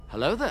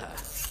Hello there.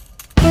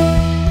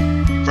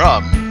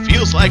 From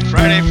Feels Like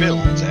Friday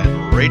Films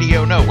and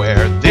Radio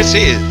Nowhere, this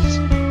is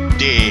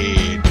Did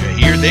You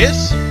Hear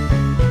This?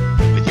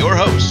 With your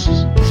hosts,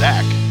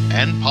 Zach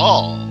and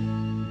Paul.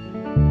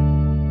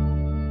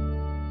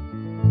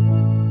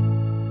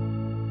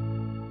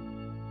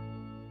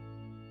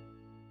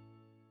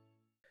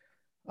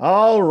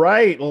 All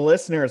right,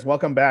 listeners,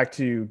 welcome back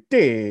to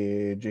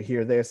Did You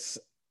Hear This?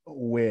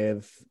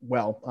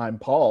 I'm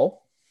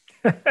Paul.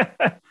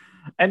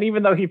 And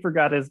even though he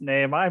forgot his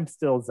name, I'm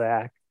still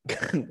Zach.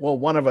 Well,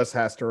 one of us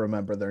has to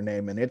remember their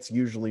name, and it's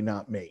usually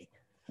not me.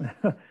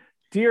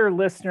 Dear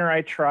listener,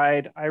 I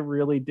tried. I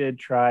really did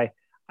try.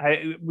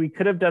 We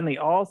could have done the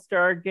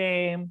All-Star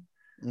game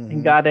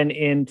and gotten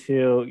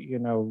into,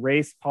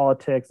 race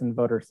politics and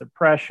voter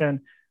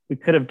suppression. We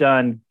could have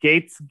done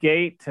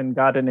Gatesgate and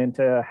gotten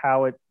into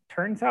how it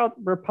turns out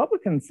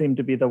Republicans seem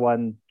to be the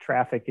one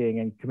trafficking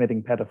and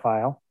committing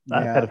pedophilia.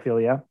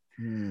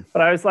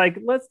 But I was like,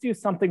 let's do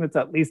something that's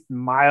at least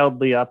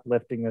mildly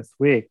uplifting this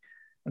week.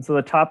 And so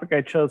the topic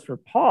I chose for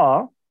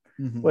Paul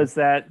was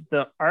that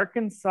the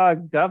Arkansas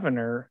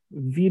governor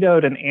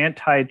vetoed an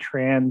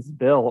anti-trans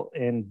bill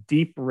in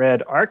deep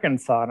red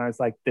Arkansas. And I was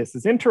like, this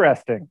is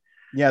interesting.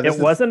 Yeah, it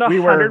wasn't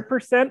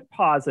 100%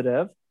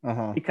 positive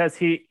because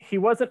he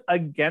wasn't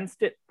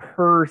against it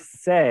per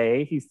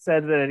se. He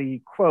said that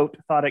he, quote,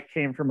 thought it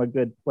came from a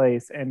good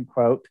place, end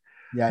quote.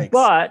 Yikes.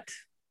 But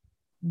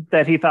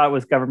that he thought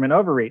was government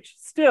overreach.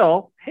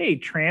 Still, hey,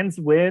 trans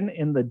win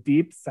in the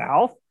deep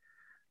South.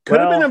 Could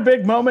have been a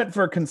big moment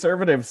for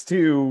conservatives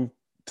too,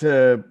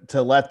 to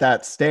let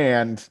that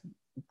stand.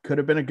 Could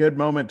have been a good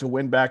moment to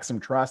win back some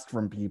trust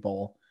from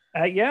people.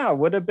 Yeah,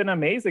 would have been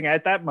amazing.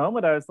 At that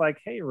moment, I was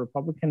like, hey, a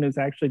Republican who's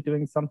actually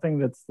doing something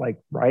that's like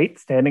right,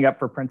 standing up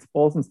for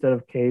principles instead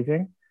of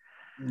caving.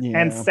 Yeah.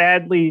 And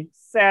sadly,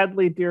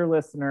 dear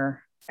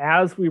listener,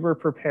 as we were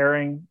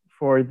preparing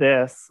for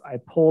this, I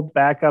pulled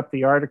back up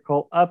the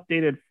article,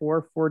 updated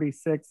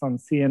 446 on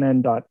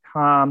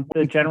CNN.com.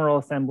 The General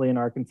Assembly in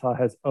Arkansas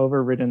has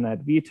overridden that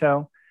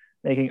veto,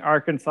 making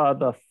Arkansas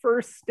the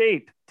first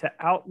state to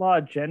outlaw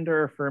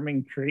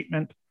gender-affirming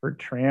treatment for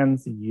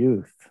trans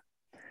youth.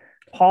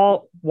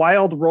 Paul,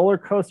 wild roller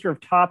coaster of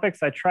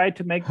topics. I tried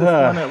to make this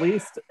one at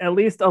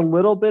least a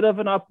little bit of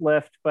an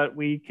uplift, but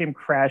we came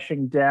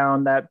crashing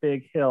down that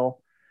big hill.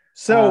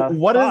 So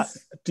when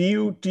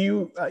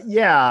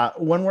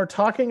we're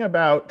talking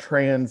about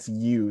trans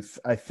youth,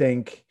 I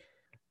think,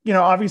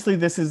 obviously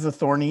this is a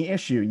thorny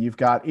issue. You've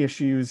got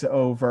issues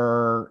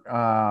over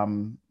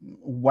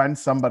when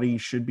somebody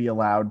should be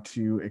allowed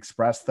to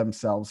express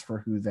themselves for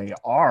who they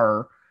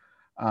are,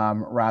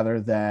 rather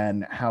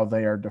than how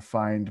they are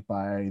defined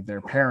by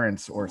their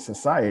parents or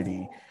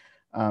society.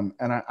 And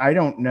I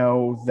don't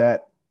know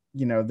that,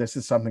 this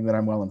is something that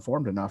I'm well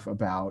informed enough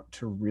about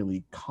to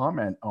really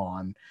comment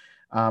on.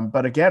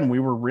 But again, we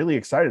were really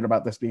excited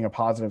about this being a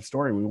positive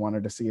story. We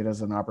wanted to see it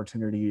as an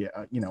opportunity,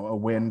 a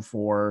win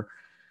for,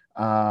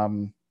 for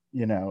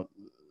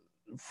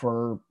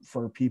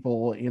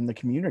people in the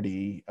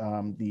community,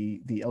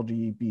 the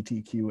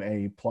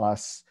LGBTQA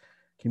plus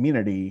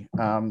community,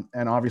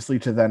 and obviously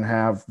to then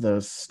have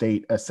the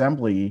state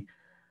assembly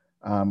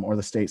or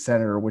the state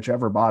senate or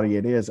whichever body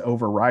it is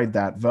override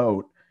that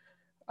vote.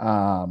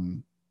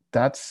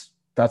 That's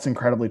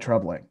incredibly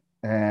troubling.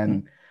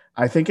 And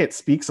I think it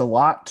speaks a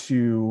lot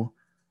to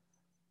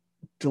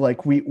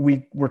like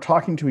we're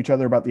talking to each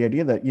other about the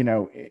idea that,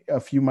 a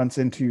few months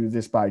into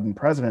this Biden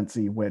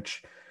presidency,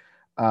 which,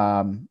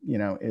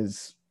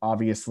 is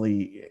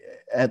obviously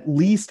at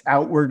least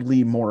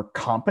outwardly more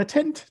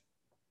competent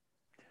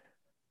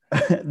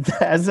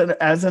as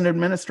an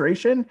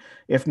administration,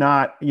 if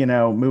not,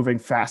 moving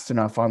fast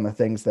enough on the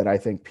things that I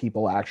think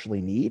people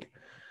actually need.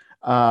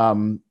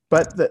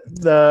 But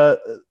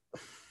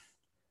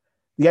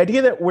the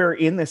idea that we're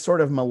in this sort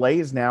of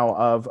malaise now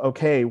of,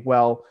 okay,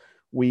 well,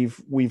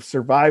 we've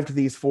survived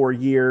these 4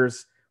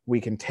 years.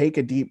 We can take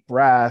a deep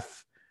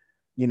breath.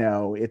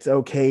 It's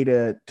okay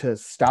to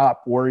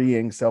stop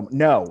worrying. So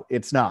no,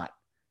 it's not,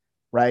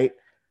 right?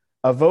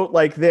 A vote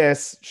like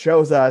this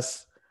shows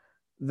us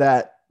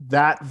that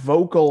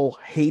vocal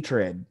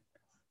hatred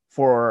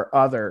for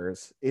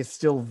others is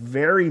still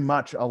very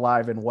much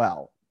alive and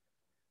well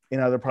in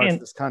other parts of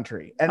this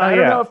country. And I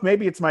don't know if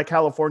maybe it's my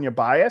California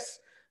bias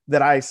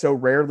that I so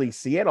rarely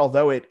see it,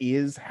 although it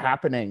is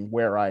happening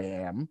where I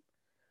am.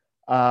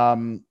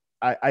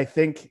 I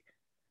think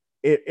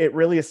it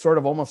really is sort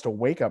of almost a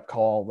wake-up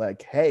call,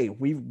 like, hey,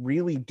 we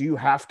really do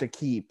have to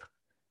keep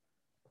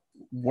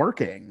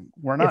working.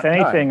 We're not. If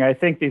anything, I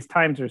think these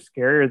times are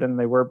scarier than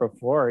they were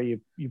before. You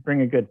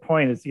bring a good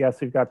point. Is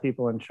yes, we've got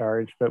people in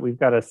charge, but we've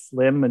got a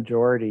slim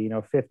majority,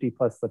 50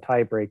 plus the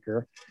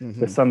tiebreaker,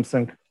 with some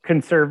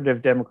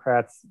conservative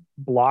Democrats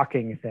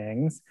blocking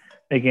things,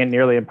 making it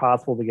nearly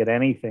impossible to get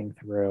anything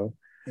through.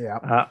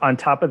 Yeah. On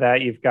top of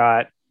that, you've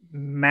got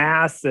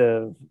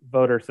massive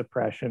voter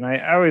suppression.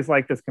 I always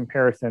like this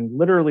comparison.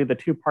 Literally, the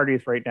two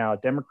parties right now,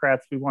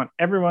 Democrats, we want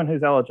everyone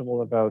who's eligible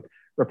to vote.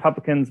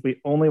 Republicans,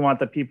 we only want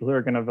the people who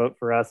are going to vote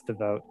for us to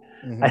vote.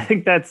 I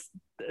think that's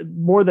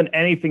more than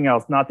anything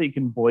else, not that you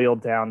can boil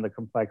down the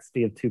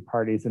complexity of two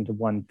parties into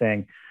one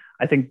thing.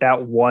 I think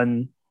that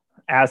one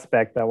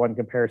aspect, that one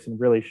comparison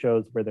really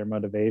shows where their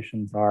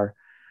motivations are.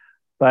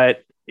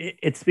 But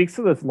it speaks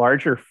to this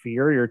larger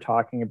fear you're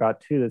talking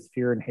about too, this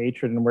fear and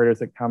hatred, and where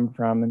does it come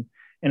from? And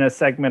in a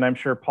segment I'm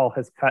sure Paul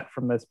has cut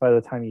from this by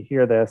the time you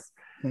hear this,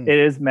 it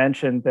is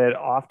mentioned that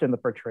often the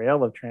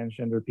portrayal of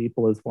transgender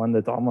people is one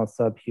that's almost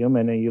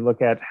subhuman. And you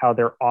look at how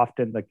they're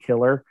often the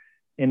killer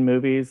in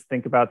movies.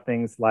 Think about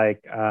things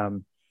like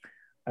Silence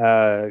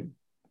of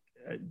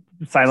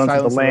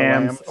the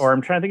Lambs, or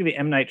I'm trying to think of the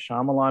M. Night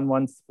Shyamalan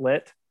one,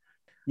 Split.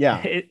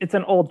 Yeah. It's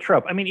an old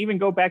trope. I mean, even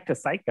go back to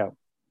Psycho.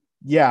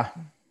 Yeah.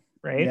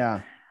 Right.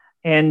 Yeah.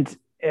 And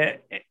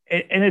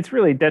it's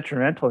really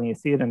detrimental, and you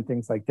see it in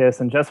things like this.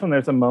 And just when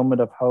there's a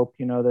moment of hope,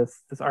 you know,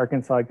 this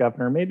Arkansas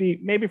governor,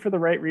 maybe for the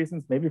right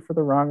reasons, maybe for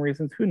the wrong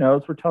reasons, who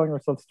knows? We're telling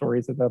ourselves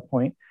stories at that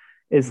point.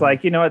 Is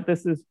like, you know what,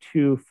 this is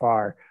too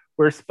far.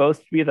 We're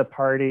supposed to be the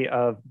party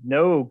of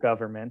no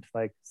government,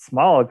 like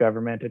small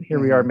government, and here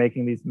we are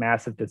making these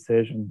massive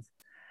decisions.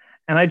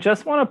 And I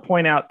just want to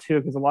point out too,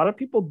 because a lot of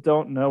people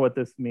don't know what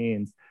this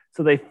means.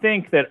 So they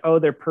think that, oh,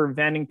 they're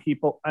preventing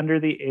people under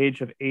the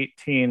age of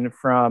 18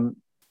 from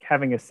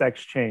having a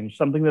sex change,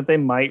 something that they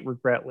might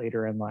regret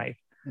later in life.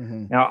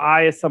 Now,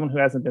 I, as someone who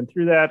hasn't been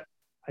through that,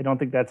 I don't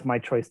think that's my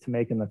choice to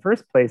make in the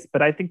first place,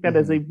 but I think that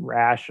is a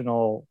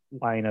rational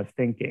line of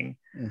thinking,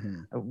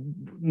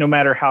 no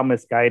matter how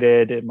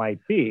misguided it might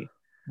be.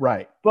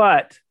 Right.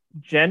 But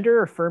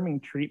gender affirming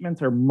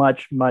treatments are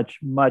much, much,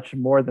 much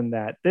more than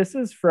that. This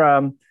is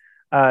from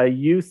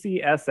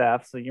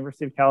UCSF, so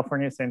University of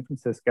California, San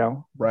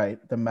Francisco. Right.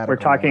 The medical.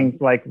 We're talking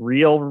like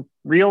real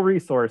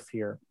resource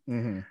here.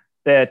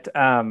 That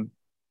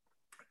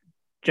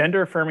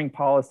gender affirming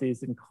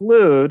policies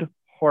include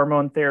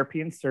hormone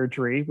therapy and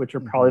surgery, which are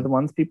probably the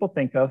ones people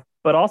think of,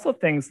 but also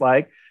things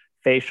like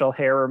facial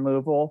hair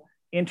removal,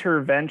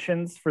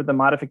 interventions for the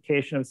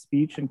modification of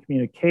speech and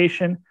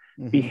communication,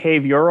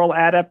 behavioral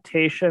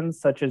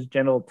adaptations such as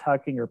genital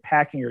tucking or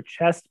packing or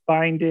chest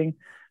binding.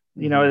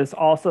 You know, this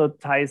also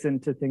ties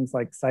into things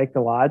like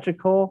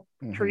psychological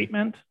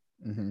treatment,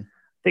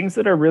 things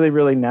that are really,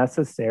 really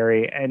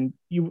necessary. And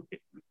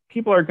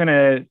people are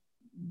going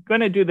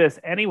to do this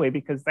anyway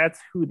because that's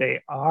who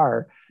they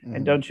are.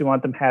 And don't you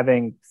want them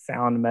having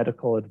sound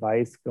medical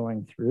advice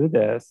going through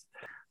this?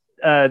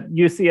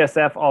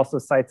 UCSF also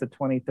cites a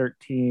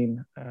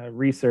 2013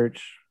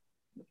 research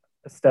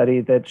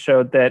study that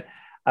showed that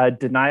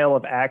denial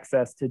of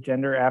access to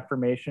gender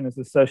affirmation is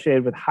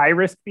associated with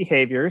high-risk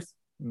behaviors.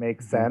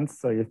 Makes sense.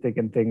 So you're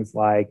thinking things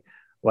like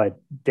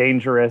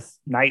dangerous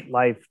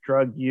nightlife,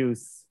 drug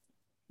use,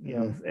 you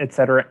know, et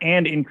cetera,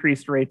 and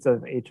increased rates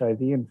of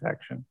HIV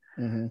infection.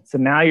 So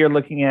now you're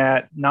looking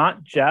at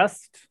not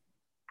just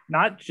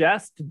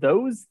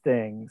those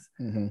things,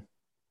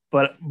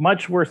 but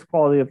much worse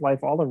quality of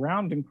life all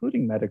around,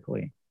 including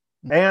medically.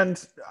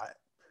 And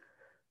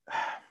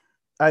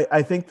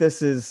I think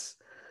this is,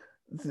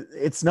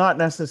 it's not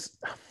necessary.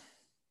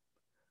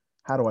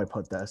 How do I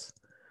put this?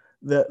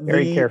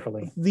 Very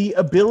carefully. The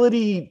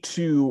ability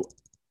to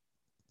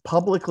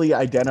publicly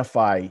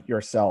identify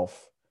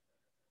yourself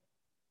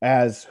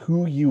as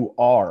who you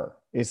are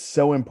is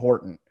so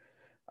important.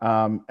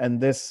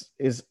 And this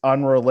is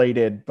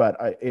unrelated, but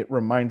it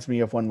reminds me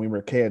of when we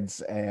were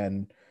kids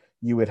and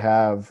you would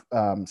have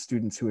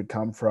students who would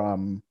come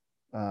from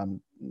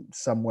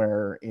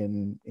somewhere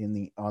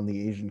on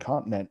the Asian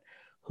continent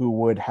who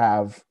would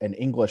have an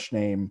English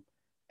name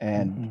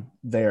and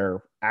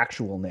their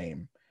actual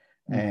name.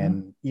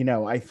 And, you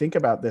know, I think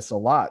about this a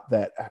lot,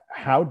 that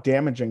how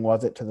damaging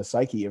was it to the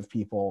psyche of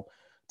people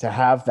to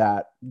have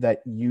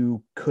that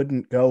you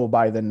couldn't go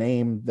by the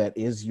name that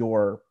is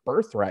your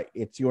birthright.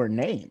 It's your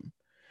name.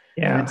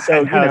 Yeah. And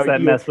so how does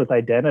that mess with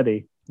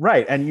identity?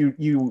 Right. And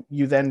you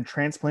then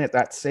transplant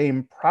that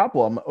same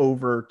problem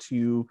over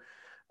to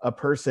a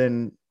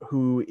person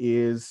who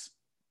is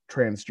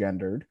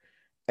transgendered,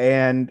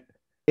 and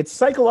it's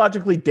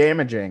psychologically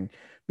damaging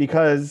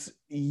because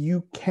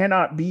you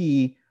cannot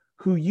be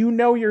who you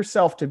know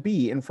yourself to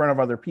be in front of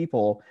other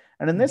people.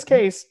 And in this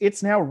case,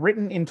 it's now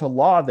written into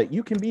law that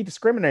you can be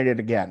discriminated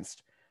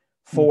against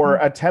for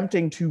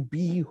attempting to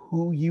be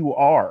who you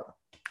are.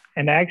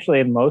 And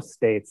actually, in most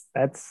states,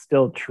 that's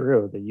still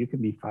true, that you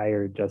can be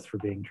fired just for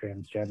being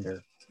transgender.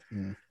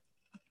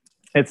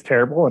 It's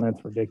terrible and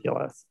it's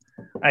ridiculous.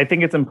 I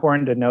think it's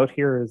important to note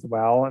here as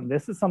well, and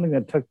this is something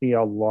that took me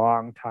a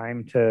long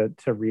time to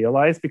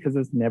realize because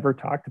it's never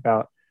talked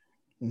about.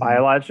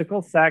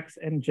 Biological sex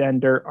and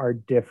gender are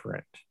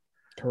different.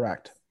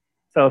 Correct.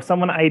 So if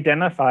someone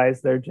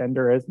identifies their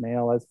gender as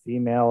male, as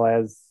female,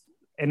 as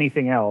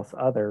anything else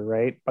other,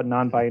 right, but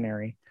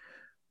non-binary,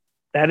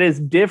 that is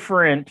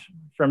different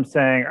from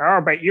saying,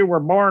 oh, but you were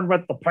born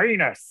with the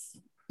penis.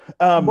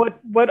 What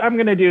I'm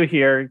going to do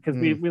here,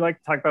 because we like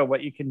to talk about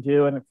what you can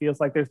do, and it feels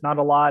like there's not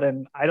a lot,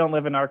 and I don't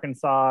live in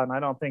Arkansas, and I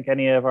don't think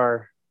any of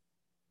our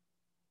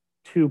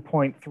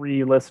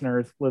 2.3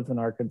 listeners, lives in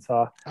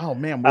Arkansas. Oh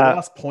man, we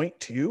lost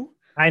 0.2.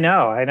 I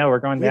know. We're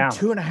going we down. Had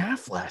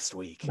 2.5 last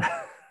week.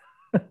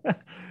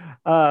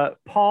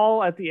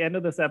 Paul, at the end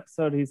of this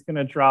episode, he's going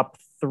to drop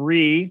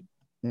 3.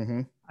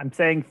 Mm-hmm. I'm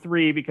saying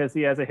 3 because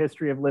he has a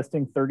history of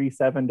listing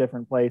 37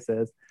 different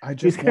places.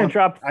 He's going to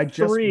drop 3. I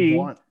just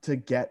want to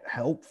get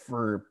help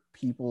for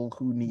people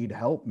who need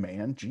help,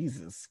 man.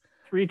 Jesus.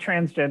 3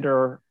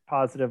 transgender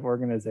positive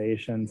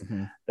organizations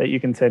that you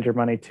can send your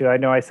money to. I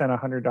know I sent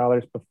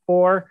 $100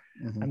 before.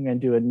 I'm going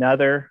to do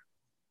another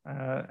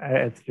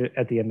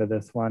at the end of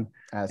this one.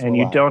 And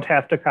you don't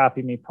have to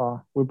copy me,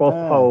 Paul. We're both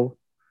Poe.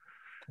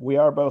 We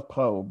are both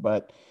Poe,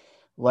 but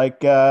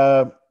like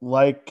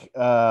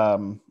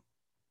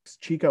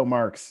Chico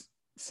Marx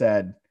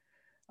said,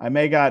 I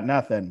may got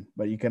nothing,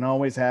 but you can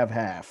always have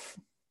half.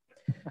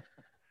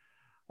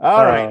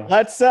 All right,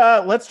 let's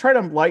try to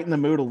lighten the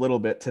mood a little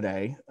bit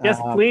today. Yes,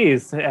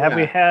 please. Have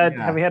we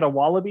had a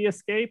wallaby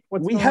escape?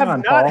 We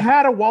have not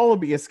had a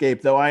wallaby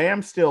escape, though. I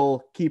am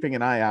still keeping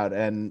an eye out.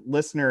 And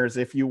listeners,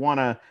 if you want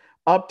to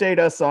update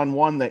us on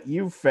one that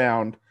you've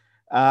found,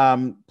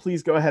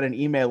 please go ahead and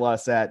email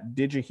us at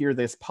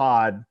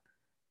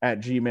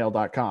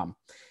didyohearthispod@gmail.com.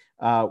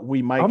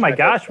 We might. Oh my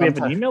gosh, we have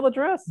an email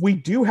address? We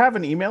do have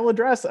an email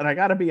address, and I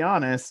got to be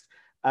honest,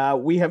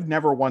 we have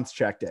never once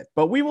checked it,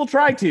 but we will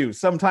try to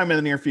sometime in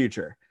the near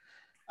future.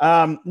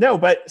 No,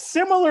 but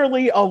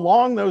similarly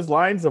along those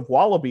lines of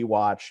Wallaby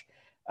Watch,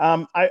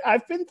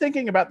 I've been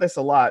thinking about this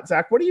a lot.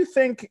 Zach, what do you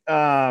think?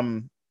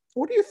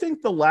 What do you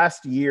think the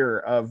last year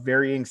of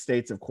varying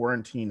states of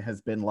quarantine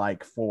has been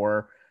like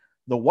for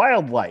the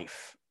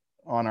wildlife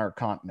on our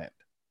continent?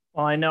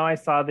 Well, I know I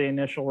saw the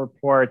initial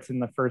reports in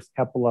the first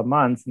couple of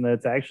months, and that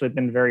it's actually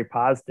been very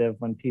positive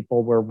when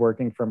people were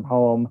working from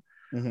home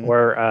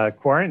or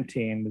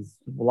quarantined.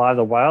 A lot of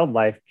the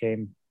wildlife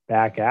came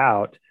back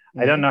out.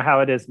 I don't know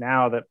how it is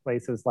now that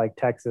places like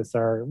Texas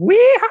are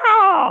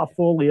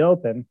fully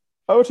open.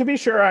 Oh, to be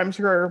sure, I'm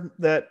sure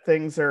that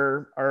things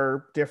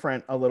are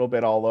different a little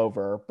bit all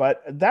over,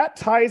 but that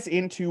ties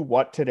into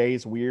what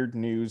today's weird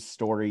news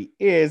story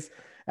is.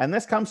 And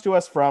this comes to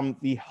us from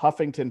the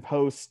Huffington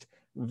Post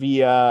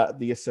via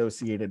the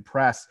Associated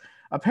Press.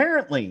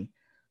 Apparently,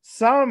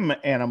 some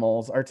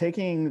animals have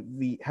taken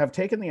the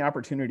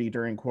opportunity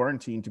during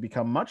quarantine to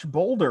become much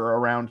bolder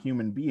around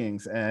human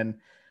beings. And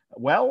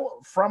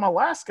well, from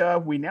Alaska,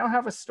 we now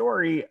have a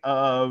story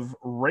of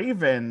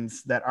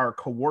ravens that are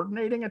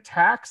coordinating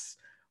attacks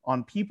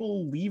on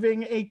people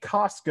leaving a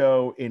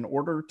Costco in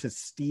order to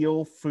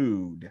steal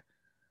food.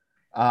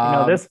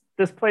 This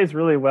plays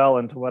really well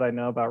into what I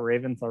know about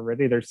ravens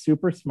already. They're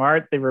super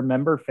smart. They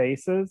remember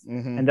faces,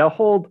 and they'll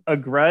hold a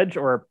grudge,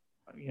 or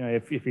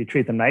if you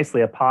treat them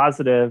nicely, a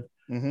positive,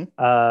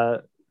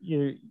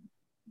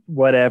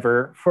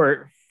 whatever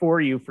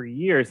for you for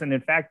years. And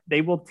in fact,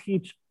 they will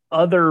teach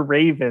other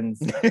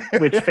ravens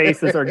which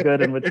faces are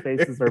good and which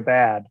faces are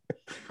bad.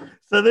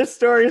 So this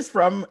story is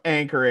from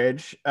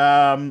Anchorage.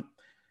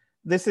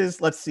 This is,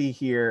 let's see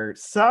here.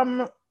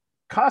 Some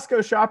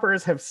Costco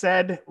shoppers have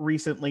said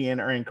recently in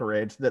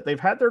Anchorage that they've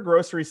had their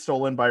groceries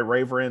stolen by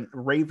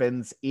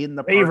ravens in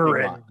the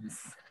parking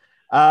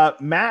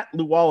lot. Matt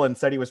Llewellyn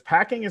said he was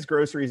packing his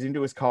groceries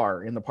into his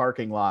car in the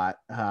parking lot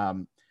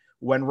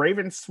when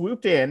ravens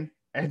swooped in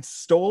and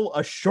stole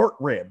a short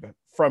rib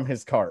from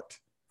his cart.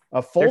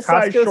 A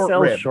full-size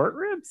short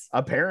ribs?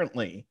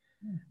 Apparently.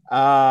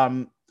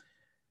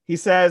 He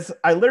says,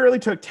 I literally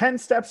took 10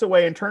 steps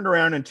away and turned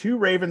around, and 2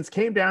 ravens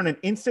came down and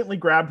instantly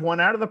grabbed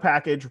one out of the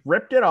package,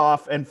 ripped it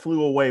off, and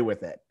flew away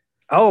with it.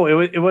 Oh,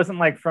 it wasn't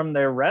like from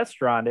their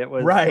restaurant. It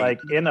was like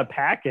in a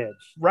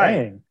package. Right.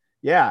 Dang.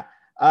 Yeah.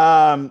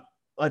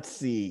 Let's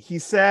see. He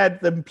said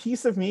the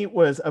piece of meat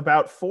was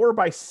about 4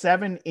 by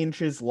 7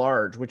 inches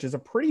large, which is a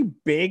pretty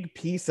big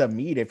piece of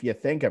meat if you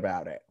think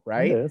about it,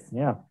 right? It is,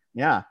 yeah.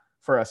 Yeah.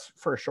 For a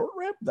short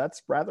rib,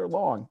 that's rather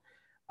long.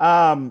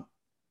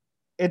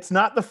 It's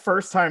not the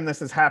first time this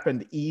has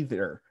happened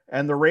either.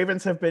 And the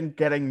ravens have been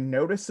getting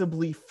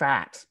noticeably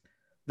fat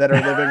that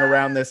are living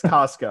around this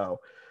Costco.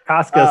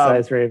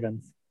 Costco-sized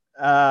ravens.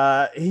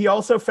 He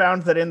also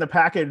found that in the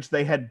package,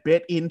 they had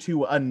bit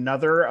into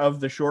another of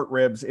the short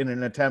ribs in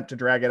an attempt to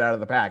drag it out of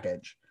the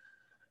package.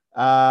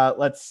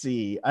 Let's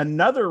see.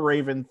 Another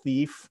raven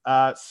thief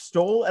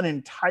stole an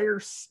entire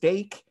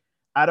steak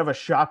out of a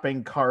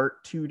shopping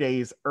cart 2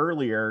 days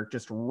earlier,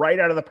 just right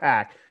out of the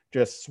pack,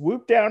 just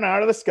swooped down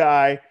out of the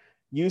sky,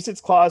 used its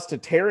claws to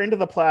tear into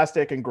the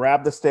plastic and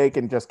grab the steak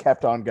and just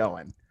kept on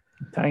going.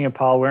 I'm telling you,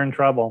 Paul, we're in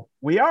trouble.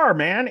 We are,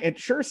 man. It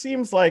sure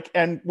seems like,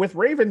 and with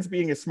ravens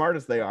being as smart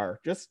as they are,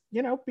 just,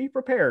 be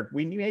prepared.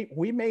 We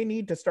may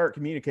need to start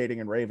communicating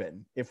in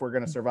Raven if we're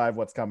going to survive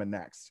what's coming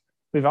next.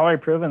 We've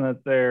already proven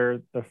that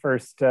they're the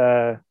first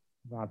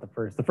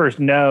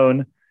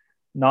known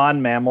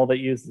non-mammal that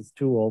uses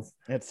tools.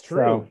 It's true.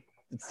 So,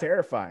 it's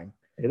terrifying.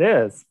 It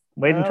is.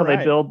 Wait until they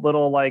build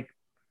little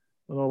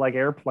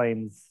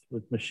airplanes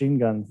with machine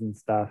guns and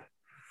stuff.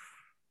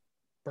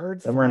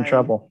 Then we're in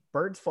trouble.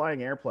 Birds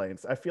flying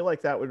airplanes. I feel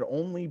like that would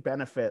only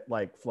benefit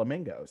like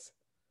flamingos.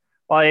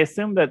 Well, I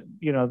assume that,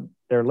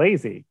 they're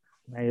lazy.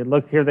 Now you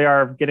look, here they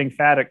are getting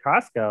fat at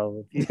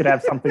Costco. You could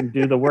have something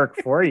do the work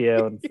for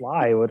you and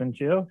fly, wouldn't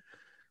you?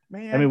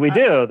 Man, I mean, we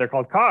do. They're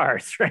called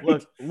cars, right?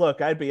 Look,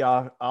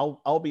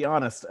 I'll be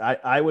honest.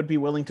 I would be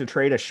willing to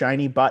trade a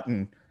shiny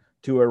button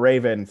to a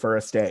raven for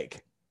a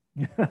steak.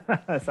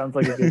 That sounds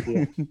like a good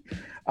deal.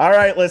 All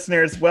right,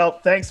 listeners. Well,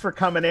 thanks for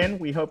coming in.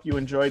 We hope you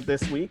enjoyed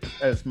this week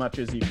as much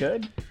as you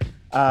could.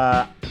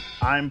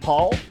 I'm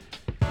Paul.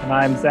 And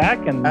I'm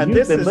Zach. And you've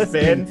this been has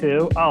listening been...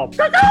 to... Oh,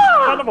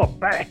 son of a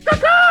bang.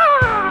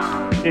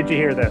 Did you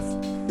hear this?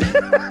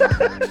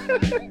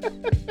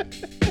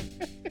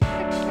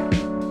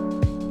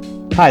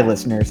 Hi,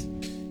 listeners.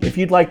 If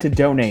you'd like to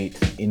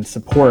donate in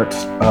support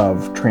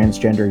of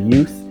transgender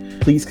youth,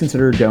 please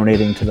consider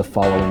donating to the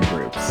following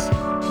groups.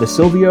 The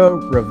Silvio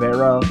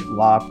Rivera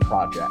Law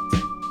Project.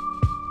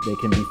 They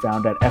can be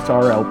found at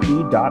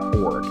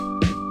srlp.org.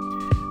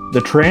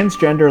 The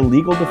Transgender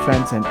Legal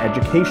Defense and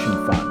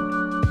Education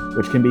Fund,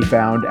 which can be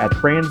found at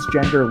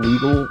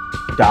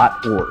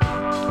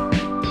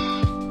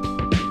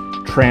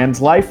transgenderlegal.org.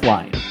 Trans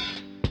Lifeline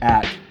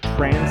at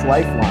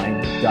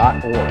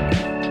translifeline.org.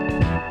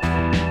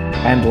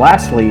 And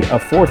lastly, a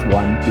fourth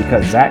one,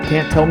 because Zach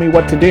can't tell me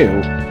what to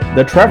do,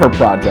 the Trevor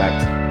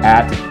Project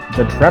at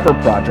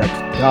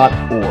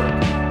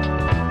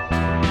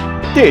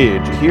thetrevorproject.org.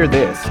 Did You Hear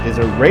This is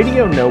a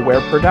Radio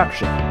Nowhere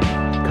production,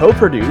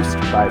 co-produced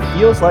by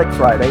Feels Like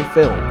Friday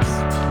Films.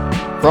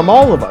 From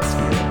all of us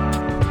here,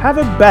 have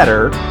a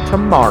better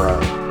tomorrow.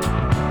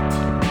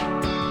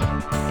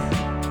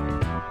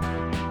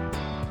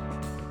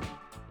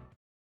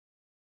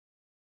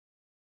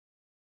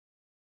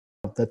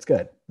 That's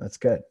good. That's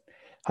good.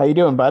 How you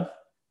doing, bud?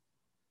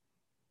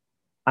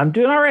 I'm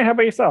doing all right. How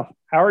about yourself?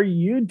 How are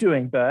you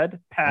doing, bud?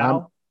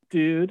 Pal,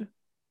 dude.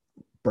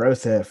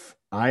 Brosif,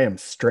 I am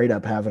straight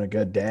up having a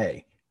good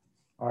day.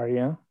 Are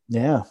you?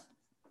 Yeah.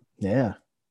 Yeah.